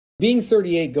Being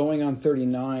 38, going on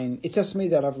 39, it's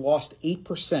estimated that I've lost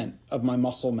 8% of my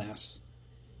muscle mass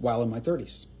while in my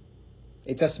 30s.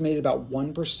 It's estimated about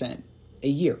 1% a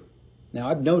year. Now,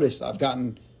 I've noticed I've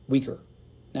gotten weaker.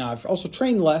 Now, I've also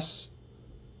trained less,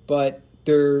 but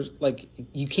there's like,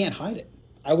 you can't hide it.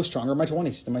 I was stronger in my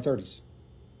 20s than my 30s.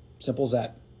 Simple as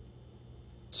that.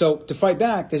 So to fight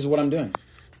back, this is what I'm doing.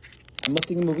 I'm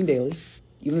lifting and moving daily,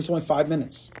 even if it's only 5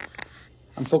 minutes.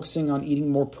 I'm focusing on eating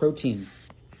more protein.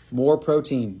 More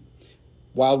protein.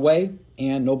 Wild Whey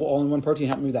and Noble All-in-One Protein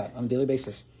help me with that on a daily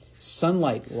basis.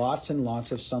 Sunlight, lots and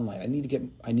lots of sunlight. I need to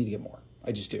get more.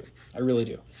 I just do. I really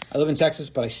do. I live in Texas,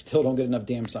 but I still don't get enough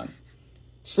damn sun.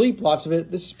 Sleep, lots of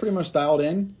it. This is pretty much dialed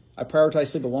in. I prioritized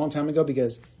sleep a long time ago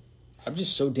because I'm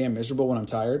just so damn miserable when I'm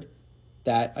tired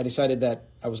that I decided that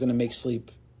I was going to make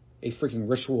sleep a freaking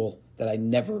ritual that I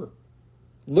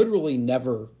literally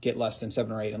never get less than 7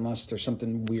 or 8 unless there's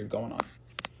something weird going on.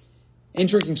 And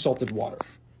drinking salted water.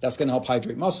 That's going to help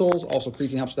hydrate muscles. Also,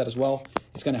 creatine helps with that as well.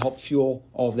 It's going to help fuel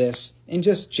all this and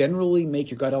just generally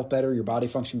make your gut health better, your body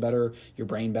function better, your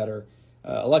brain better.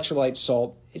 Electrolytes,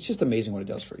 salt, it's just amazing what it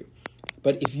does for you.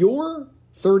 But if you're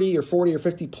 30 or 40 or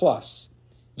 50 plus,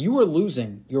 you are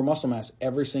losing your muscle mass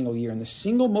every single year. And the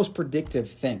single most predictive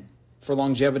thing for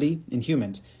longevity in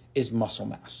humans is muscle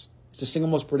mass. It's the single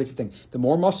most predictive thing. The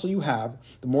more muscle you have,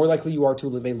 the more likely you are to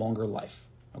live a longer life.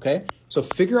 Okay? So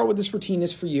figure out what this routine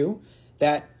is for you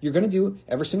that you're going to do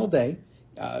every single day.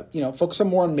 Focus on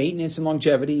more on maintenance and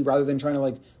longevity rather than trying to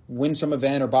like win some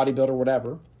event or bodybuild or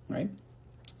whatever, right?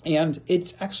 And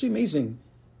it's actually amazing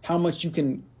how much you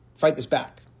can fight this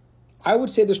back. I would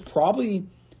say there's probably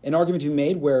an argument to be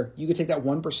made where you could take that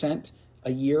 1%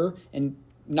 a year and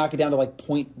knock it down to like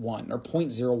 0.1 or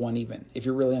 0.01 even if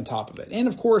you're really on top of it. And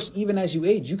of course, even as you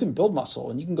age, you can build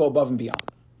muscle and you can go above and beyond.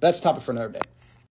 That's a topic for another day.